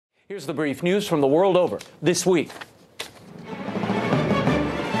Here's the brief news from the world over this week.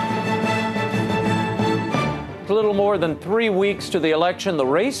 A little more than 3 weeks to the election, the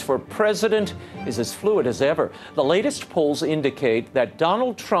race for president is as fluid as ever. The latest polls indicate that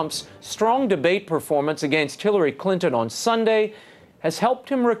Donald Trump's strong debate performance against Hillary Clinton on Sunday has helped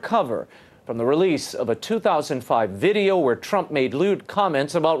him recover from the release of a 2005 video where Trump made lewd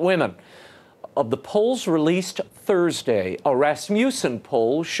comments about women. Of the polls released Thursday, a Rasmussen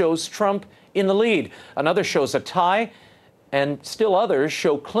poll shows Trump in the lead. Another shows a tie, and still others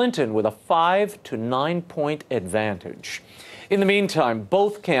show Clinton with a 5 to 9 point advantage. In the meantime,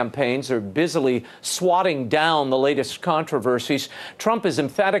 both campaigns are busily swatting down the latest controversies. Trump is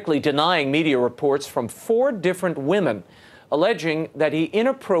emphatically denying media reports from 4 different women, alleging that he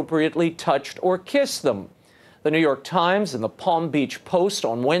inappropriately touched or kissed them. The New York Times and the Palm Beach Post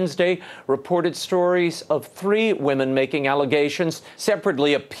on Wednesday reported stories of 3 women making allegations.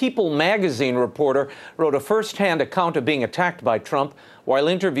 Separately, a People magazine reporter wrote a first-hand account of being attacked by Trump while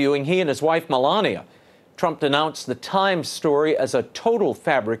interviewing he and his wife Melania. Trump denounced the Times story as a total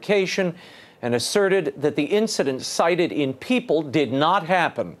fabrication and asserted that the incident cited in People did not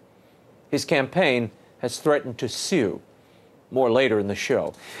happen. His campaign has threatened to sue. More later in the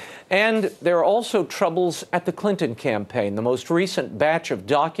show. And there are also troubles at the Clinton campaign. The most recent batch of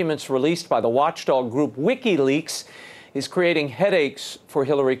documents released by the watchdog group WikiLeaks is creating headaches for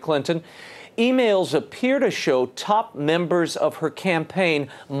Hillary Clinton. Emails appear to show top members of her campaign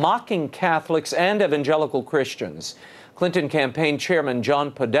mocking Catholics and evangelical Christians. Clinton campaign chairman John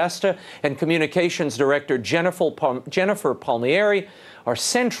Podesta and communications director Jennifer Palmieri are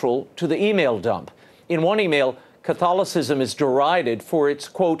central to the email dump. In one email, Catholicism is derided for its,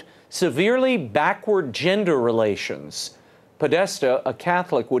 quote, severely backward gender relations. Podesta, a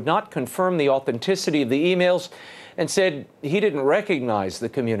Catholic, would not confirm the authenticity of the emails and said he didn't recognize the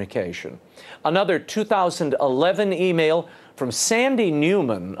communication. Another 2011 email from Sandy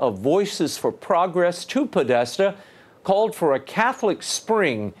Newman of Voices for Progress to Podesta called for a Catholic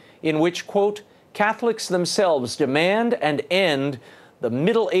spring in which, quote, Catholics themselves demand and end the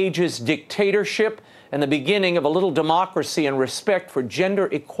Middle Ages dictatorship and the beginning of a little democracy and respect for gender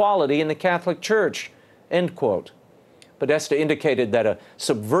equality in the Catholic Church, end quote. Podesta indicated that a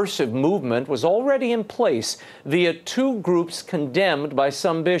subversive movement was already in place via 2 groups condemned by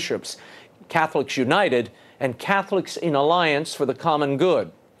some bishops, Catholics United and Catholics in Alliance for the Common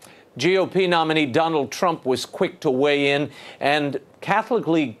Good. GOP nominee Donald Trump was quick to weigh in, and Catholic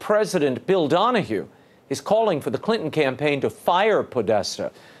League President Bill Donahue is calling for the Clinton campaign to fire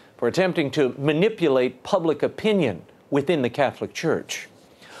Podesta for attempting to manipulate public opinion within the Catholic Church.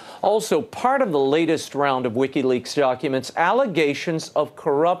 Also, part of the latest round of WikiLeaks documents, allegations of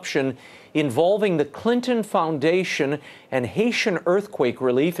corruption involving the Clinton Foundation and Haitian earthquake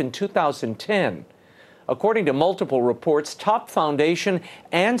relief in 2010. According to multiple reports, top foundation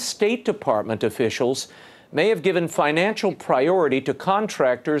and State Department officials may have given financial priority to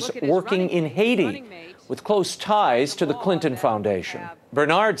contractors working in Haiti with close ties to the Clinton Foundation.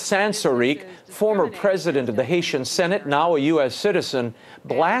 Bernard Sansaric, former president of the Haitian Senate, now a U.S. citizen,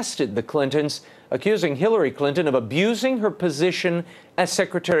 blasted the Clintons, accusing Hillary Clinton of abusing her position as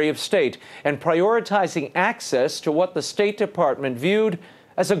Secretary of State and prioritizing access to what the State Department viewed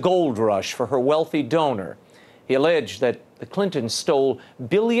as a gold rush for her wealthy donor. He alleged that the Clintons stole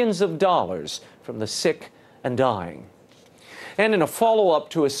billions of dollars from the sick and dying. And in a follow-up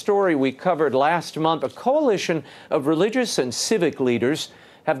to a story we covered last month, a coalition of religious and civic leaders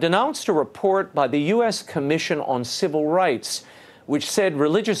have denounced a report by the U.S. Commission on Civil Rights, which said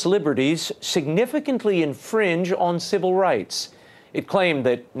religious liberties significantly infringe on civil rights. It claimed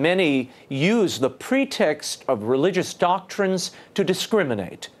that many use the pretext of religious doctrines to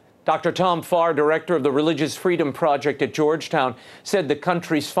discriminate. Dr. Tom Farr, director of the Religious Freedom Project at Georgetown, said the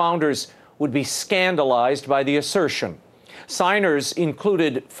country's founders would be scandalized by the assertion. Signers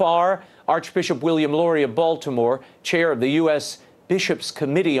included Farr, Archbishop William Lori of Baltimore, chair of the U.S. Bishops'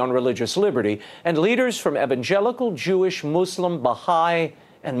 Committee on Religious Liberty, and leaders from evangelical, Jewish, Muslim, Baha'i,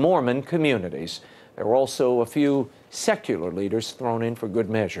 and Mormon communities. There were also a few secular leaders thrown in for good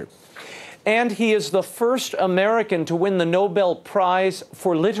measure. And he is the first American to win the Nobel Prize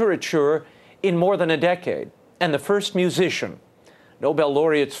for Literature in more than a decade, and the first musician. Nobel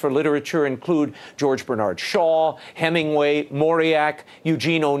laureates for literature include George Bernard Shaw, Hemingway, Mauriac,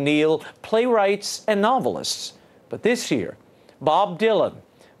 Eugene O'Neill, playwrights and novelists. But this year, Bob Dylan,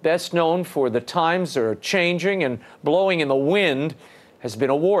 best known for The Times Are Changing and Blowing in the Wind, has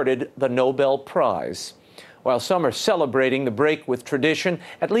been awarded the Nobel Prize. While some are celebrating the break with tradition,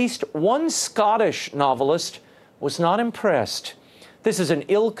 at least one Scottish novelist was not impressed. This is an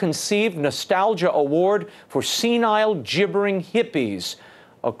ill-conceived nostalgia award for senile, gibbering hippies,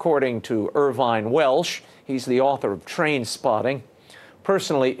 according to Irvine Welsh. He's the author of Train Spotting.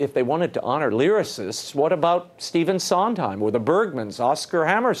 Personally, if they wanted to honor lyricists, what about Stephen Sondheim or the Bergmans, Oscar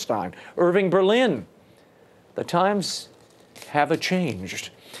Hammerstein, Irving Berlin? The times have changed.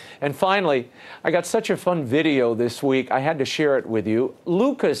 And finally, I got such a fun video this week, I had to share it with you.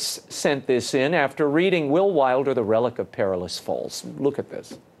 Lucas sent this in after reading Will Wilder, The Relic of Perilous Falls. Look at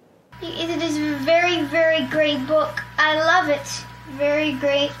this. It is a very, very great book. I love it. Very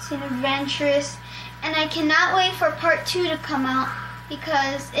great and adventurous. And I cannot wait for part 2 to come out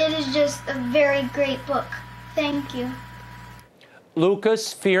because it is just a very great book. Thank you.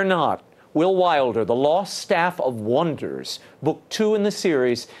 Lucas, fear not. Will Wilder, The Lost Staff of Wonders, book 2 in the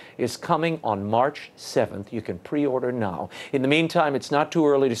series, is coming on March 7th. You can pre-order now. In the meantime, it's not too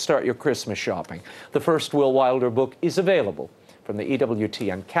early to start your Christmas shopping. The first Will Wilder book is available from the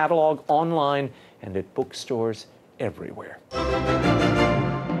EWTN catalog, online, and at bookstores everywhere.